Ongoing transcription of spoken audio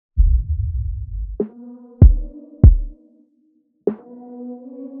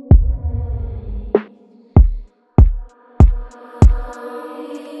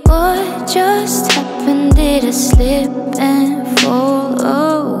just happened? Did I slip and fall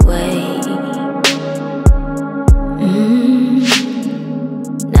away?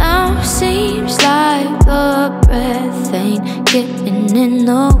 Now seems like the breath ain't getting in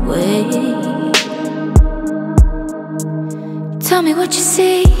the way. Tell me what you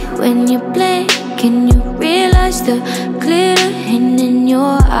see when you blink and you realize the glitter in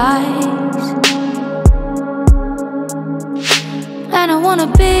your eyes. And I wanna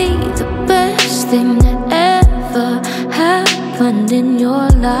be the best thing that ever happened in your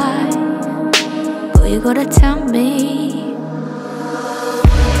life. But you gotta tell me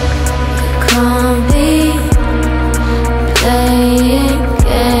you can't be playing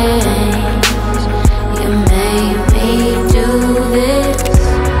games. You made me do this.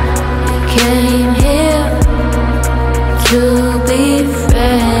 You came here to be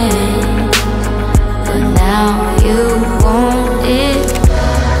friends, but now you want it.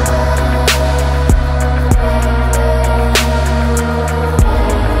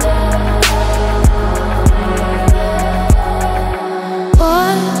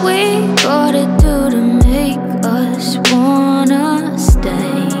 What we gotta do to make us wanna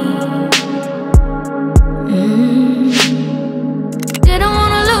stay? Didn't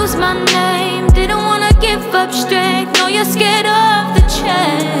wanna lose my name, didn't wanna give up strength. No, you're scared of the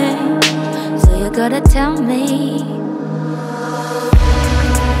change, so you gotta tell me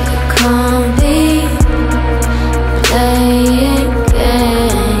you can't be playing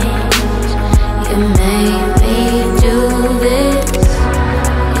games. You made me do this.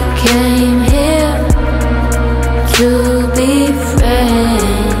 You came here to be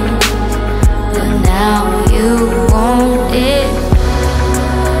friends, but now you want it.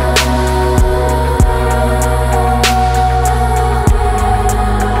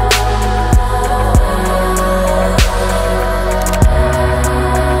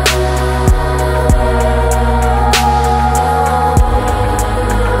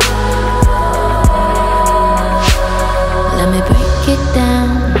 Let me break it down.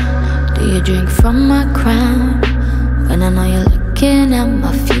 Do you drink from my crown? When I know you're looking at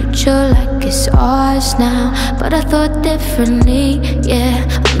my future like it's ours now. But I thought differently, yeah.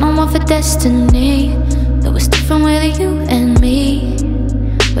 I know one for destiny. Though it's different with you and me.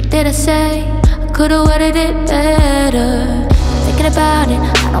 What did I say? I could've worded it better. Thinking about it,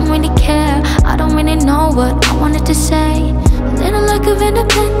 I don't really care. I don't really know what I wanted to say. A little lack of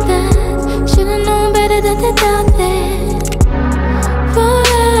independence. Should've known better than to doubt this.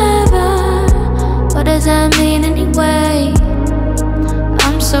 Forever, what does that mean anyway?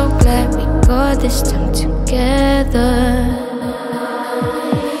 I'm so glad we got this time together.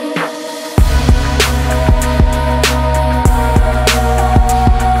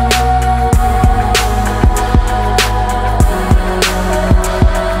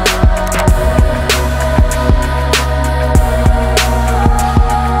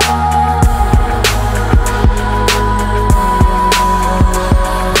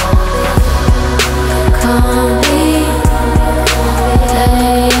 Can't be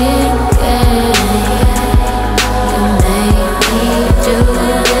playing games. You made me do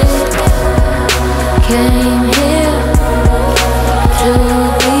this. Came here